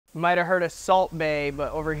You might have heard of Salt Bay,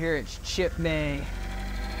 but over here it's Chip Bay.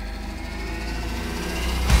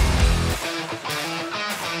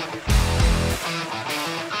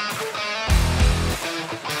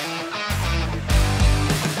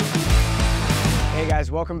 Hey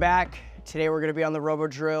guys, welcome back. Today we're gonna be on the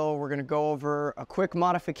Robodrill. We're gonna go over a quick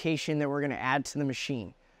modification that we're gonna add to the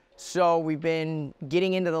machine. So we've been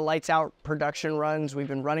getting into the lights out production runs. We've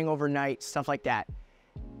been running overnight, stuff like that.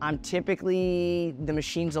 The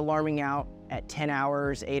machine's alarming out at 10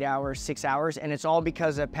 hours, 8 hours, 6 hours, and it's all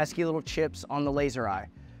because of pesky little chips on the laser eye.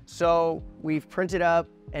 So we've printed up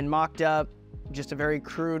and mocked up just a very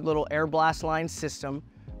crude little air blast line system.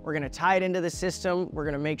 We're gonna tie it into the system. We're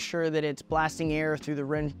gonna make sure that it's blasting air through the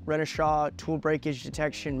Renishaw tool breakage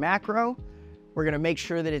detection macro. We're gonna make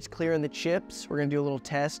sure that it's clearing the chips. We're gonna do a little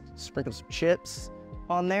test, sprinkle some chips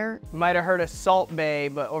on there. You might have heard of Salt Bay,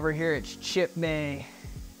 but over here it's Chip Bay.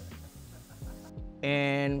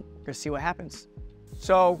 And we're gonna see what happens.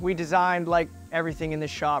 So we designed like everything in the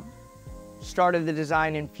shop, started the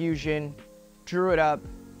design in Fusion, drew it up,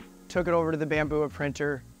 took it over to the Bamboo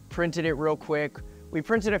printer, printed it real quick. We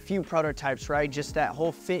printed a few prototypes, right? Just that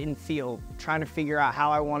whole fit and feel, trying to figure out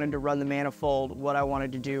how I wanted to run the manifold, what I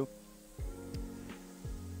wanted to do.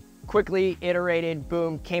 Quickly iterated,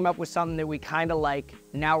 boom, came up with something that we kind of like.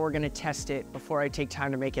 Now we're gonna test it before I take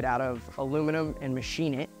time to make it out of aluminum and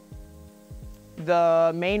machine it.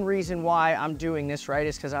 The main reason why I'm doing this, right,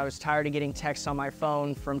 is because I was tired of getting texts on my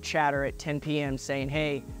phone from chatter at 10 p.m. saying,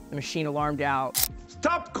 hey, the machine alarmed out.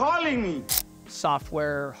 Stop calling me.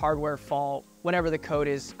 Software, hardware fault, whatever the code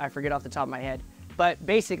is, I forget off the top of my head. But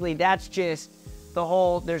basically that's just the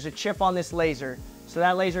whole, there's a chip on this laser. So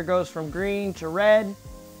that laser goes from green to red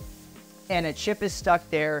and a chip is stuck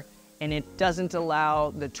there and it doesn't allow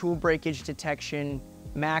the tool breakage detection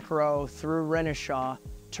macro through Renishaw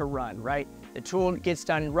to run, right? The tool gets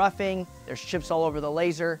done roughing, there's chips all over the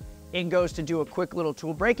laser. It goes to do a quick little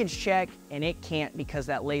tool breakage check and it can't because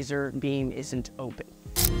that laser beam isn't open.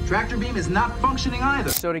 Tractor beam is not functioning either.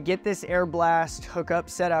 So to get this air blast hookup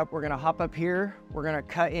set up, we're gonna hop up here. We're gonna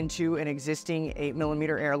cut into an existing 8mm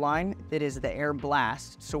air line that is the air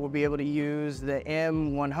blast. So we'll be able to use the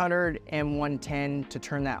M100, M110 to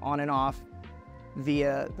turn that on and off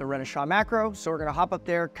via the Renishaw macro. So we're gonna hop up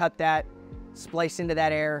there, cut that, splice into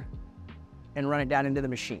that air, and run it down into the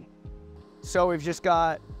machine. So we've just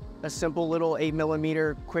got a simple little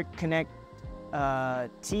 8mm quick connect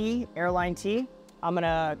T, airline T. I'm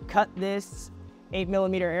gonna cut this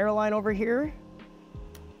 8mm airline over here.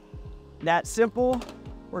 That's simple.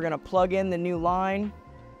 We're gonna plug in the new line.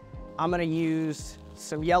 I'm gonna use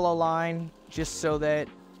some yellow line just so that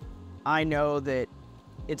I know that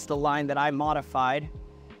it's the line that I modified,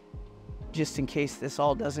 just in case this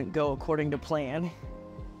all doesn't go according to plan.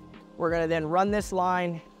 We're gonna then run this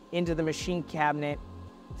line into the machine cabinet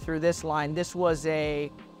through this line. This was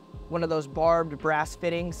one of those barbed brass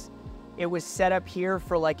fittings. It was set up here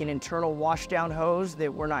for like an internal washdown hose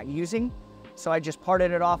that we're not using. So I just parted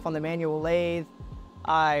it off on the manual lathe.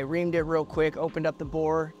 I reamed it real quick, opened up the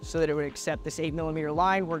bore so that it would accept this 8mm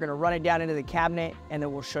line. We're gonna run it down into the cabinet and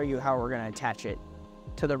then we'll show you how we're gonna attach it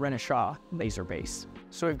to the Renishaw laser base.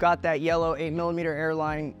 So we've got that yellow 8mm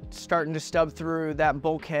airline starting to stub through that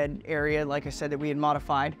bulkhead area, like I said, that we had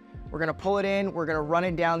modified. We're gonna pull it in, we're gonna run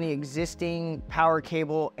it down the existing power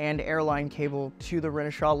cable and airline cable to the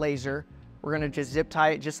Renishaw laser. We're gonna just zip tie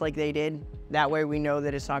it just like they did. That way we know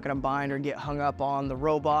that it's not gonna bind or get hung up on the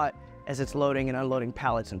robot as it's loading and unloading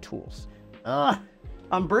pallets and tools.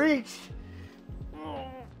 I'm breached.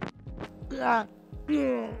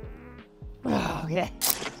 Okay.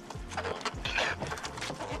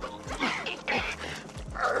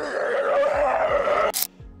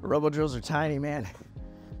 Robodrills are tiny, man.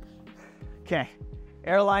 Okay,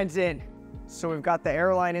 airline's in. So we've got the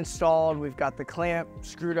airline installed, we've got the clamp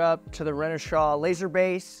screwed up to the Renishaw laser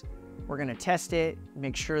base. We're gonna test it,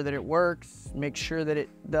 make sure that it works, make sure that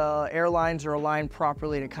the airlines are aligned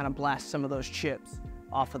properly to kind of blast some of those chips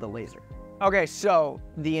off of the laser. Okay, so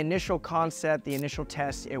the initial concept, the initial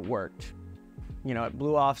test, it worked. You know, it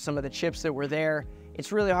blew off some of the chips that were there.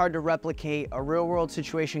 It's really hard to replicate a real world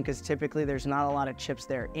situation because typically there's not a lot of chips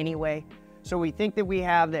there anyway. So we think that we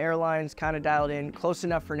have the airlines kind of dialed in close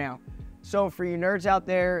enough for now. So for you nerds out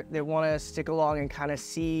there that want to stick along and kind of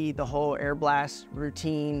see the whole air blast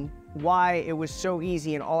routine, why it was so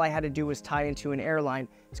easy and all I had to do was tie into an airline,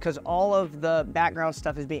 it's because all of the background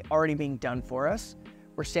stuff is already being done for us.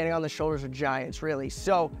 We're standing on the shoulders of giants, really.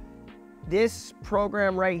 So this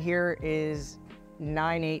program right here is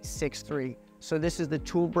 9863. So this is the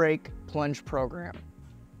tool break plunge program.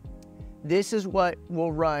 This is what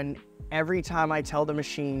will run every time I tell the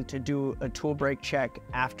machine to do a tool break check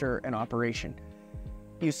after an operation.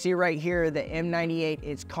 You see right here, the M98,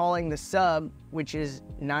 it's calling the sub, which is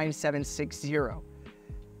 9760.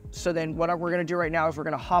 So then what we're gonna do right now is we're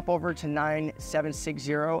gonna hop over to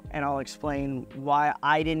 9760 and I'll explain why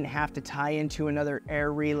I didn't have to tie into another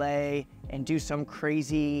air relay and do some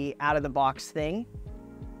crazy out of the box thing.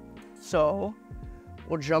 So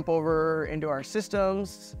we'll jump over into our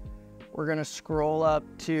systems. We're gonna scroll up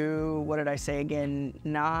to, what did I say again?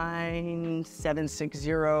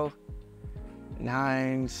 9760,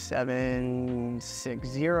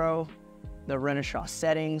 9760, the Renishaw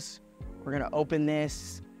settings. We're gonna open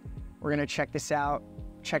this. We're gonna check this out,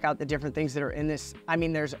 check out the different things that are in this. I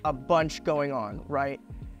mean, there's a bunch going on, right?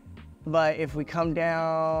 But if we come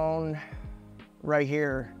down right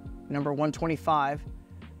here, number 125,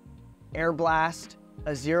 air blast,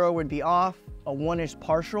 a 0 would be off, a 1 is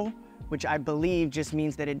partial, which I believe just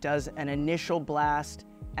means that it does an initial blast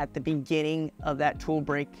at the beginning of that tool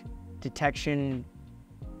break detection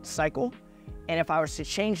cycle. And if I was to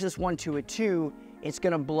change this 1 to a 2, it's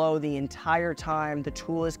gonna blow the entire time the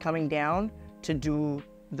tool is coming down to do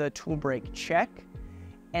the tool break check.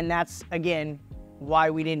 And that's, again,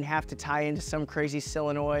 why we didn't have to tie into some crazy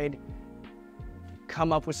solenoid,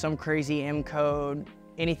 come up with some crazy M code,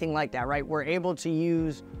 anything like that, right? We're able to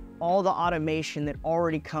use all the automation that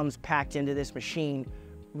already comes packed into this machine.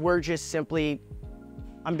 We're just simply,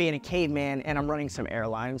 I'm being a caveman and I'm running some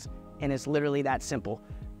airlines, and it's literally that simple.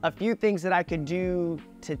 A few things that I could do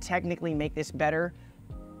to technically make this better.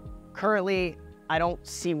 Currently, I don't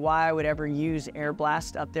see why I would ever use air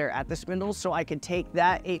blast up there at the spindles, so I could take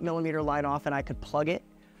that 8mm line off and I could plug it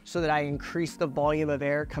so that I increase the volume of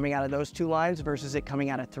air coming out of those 2 lines versus it coming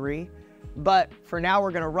out of 3. But for now, we're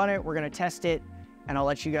gonna run it, we're gonna test it, and I'll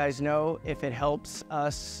let you guys know if it helps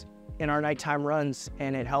us in our nighttime runs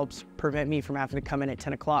and it helps prevent me from having to come in at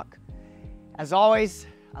 10 o'clock. As always,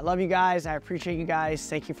 I love you guys. I appreciate you guys.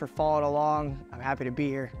 Thank you for following along. I'm happy to be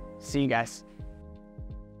here. See you guys.